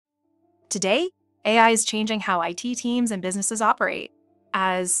Today, AI is changing how IT teams and businesses operate,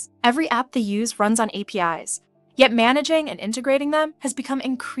 as every app they use runs on APIs, yet managing and integrating them has become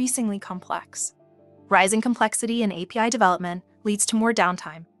increasingly complex. Rising complexity in API development leads to more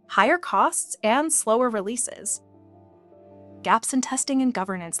downtime, higher costs, and slower releases. Gaps in testing and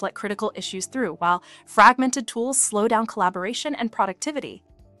governance let critical issues through, while fragmented tools slow down collaboration and productivity.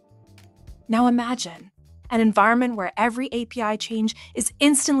 Now imagine an environment where every API change is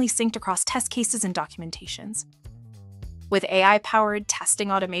instantly synced across test cases and documentations. With AI-powered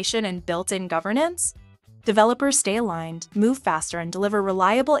testing automation and built-in governance, developers stay aligned, move faster, and deliver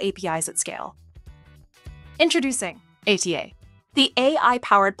reliable APIs at scale. Introducing ATA, the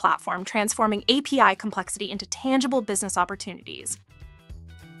AI-powered platform transforming API complexity into tangible business opportunities.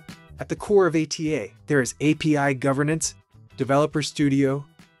 At the core of ATA, there is API governance, developer studio,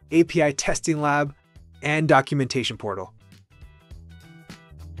 API testing lab, and documentation portal.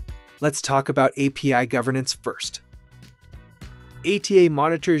 Let's talk about API governance first. ATA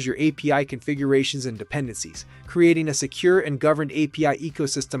monitors your API configurations and dependencies, creating a secure and governed API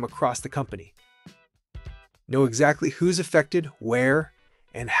ecosystem across the company. Know exactly who's affected, where,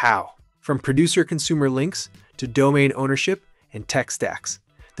 and how. From producer-consumer links to domain ownership and tech stacks,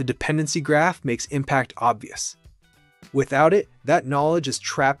 the dependency graph makes impact obvious. Without it, that knowledge is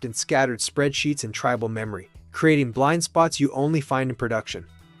trapped in scattered spreadsheets and tribal memory, creating blind spots you only find in production.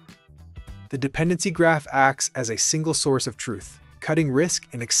 The dependency graph acts as a single source of truth, cutting risk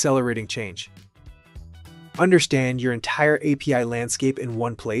and accelerating change. Understand your entire API landscape in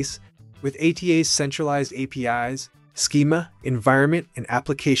one place with ATA's centralized APIs, schema, environment, and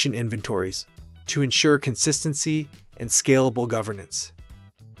application inventories to ensure consistency and scalable governance.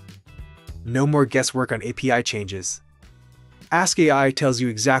 No more guesswork on API changes. Ask AI tells you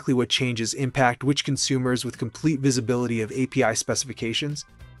exactly what changes impact which consumers with complete visibility of API specifications.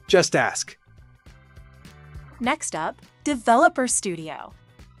 Just ask. Next up, Developer Studio.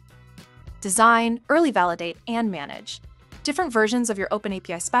 Design, early validate, and manage different versions of your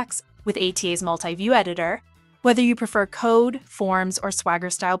OpenAPI specs with ATA's multi-view editor, whether you prefer code, forms, or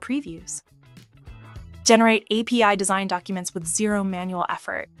Swagger-style previews. Generate API design documents with zero manual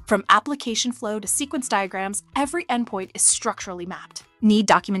effort. From application flow to sequence diagrams, every endpoint is structurally mapped. Need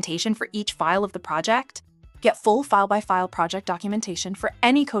documentation for each file of the project? Get full file-by-file project documentation for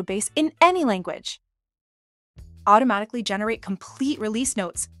any codebase in any language. Automatically generate complete release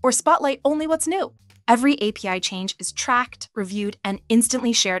notes or spotlight only what's new. Every API change is tracked, reviewed, and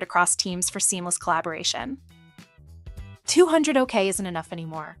instantly shared across teams for seamless collaboration. 200 OK isn't enough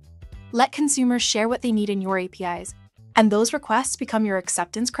anymore. Let consumers share what they need in your APIs, and those requests become your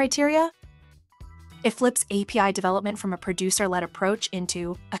acceptance criteria. It flips API development from a producer-led approach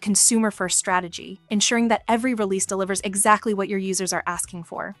into a consumer-first strategy, ensuring that every release delivers exactly what your users are asking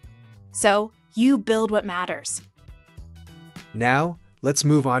for. So, you build what matters. Now, let's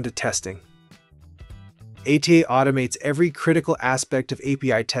move on to testing. ATA automates every critical aspect of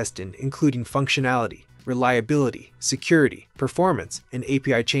API testing, including functionality, reliability, security, performance, and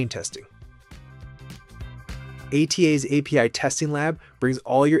API chain testing. ATA's API testing lab brings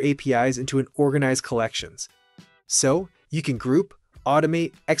all your APIs into an organized collections. So you can group,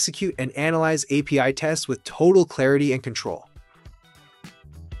 automate, execute, and analyze API tests with total clarity and control.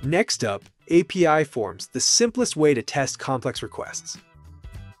 Next up, API forms, the simplest way to test complex requests.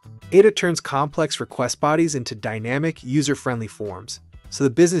 ATA turns complex request bodies into dynamic, user-friendly forms, so the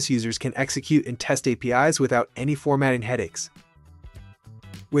business users can execute and test APIs without any formatting headaches.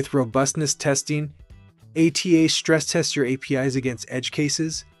 With robustness testing, ATA stress tests your APIs against edge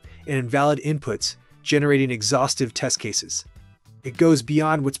cases and invalid inputs, generating exhaustive test cases. It goes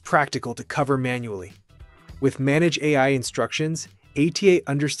beyond what's practical to cover manually. With Manage AI instructions, ATA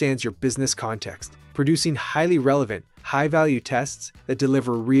understands your business context, producing highly relevant, high-value tests that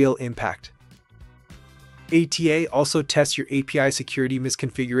deliver real impact. ATA also tests your API security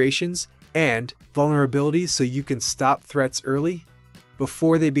misconfigurations and vulnerabilities so you can stop threats early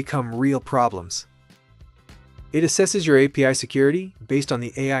before they become real problems. It assesses your API security based on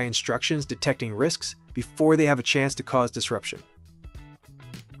the AI instructions detecting risks before they have a chance to cause disruption.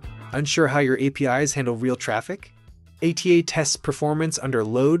 Unsure how your APIs handle real traffic? ATA tests performance under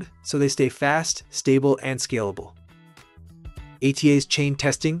load so they stay fast, stable, and scalable. ATA's chain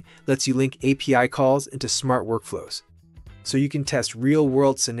testing lets you link API calls into smart workflows, so you can test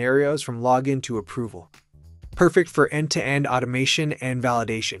real-world scenarios from login to approval. Perfect for end-to-end automation and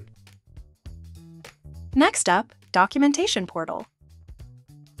validation. Next up, Documentation Portal.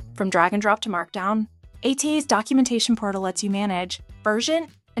 From drag and drop to Markdown, ATA's Documentation Portal lets you manage, version,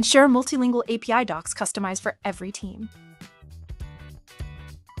 and share multilingual API docs customized for every team.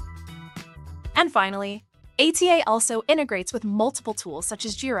 And finally, ATA also integrates with multiple tools such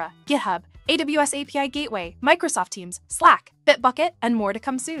as Jira, GitHub, AWS API Gateway, Microsoft Teams, Slack, Bitbucket, and more to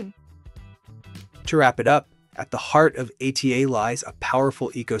come soon. To wrap it up, at the heart of ATA lies a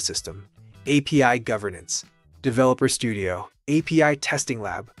powerful ecosystem: API governance, Developer Studio, API testing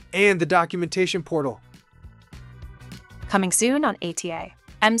lab, and the documentation portal. Coming soon on ATA,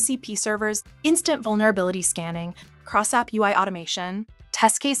 MCP servers, instant vulnerability scanning, cross-app UI automation,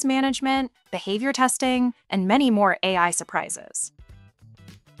 test case management, behavior testing, and many more AI surprises.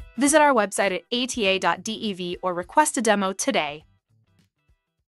 Visit our website at ata.dev or request a demo today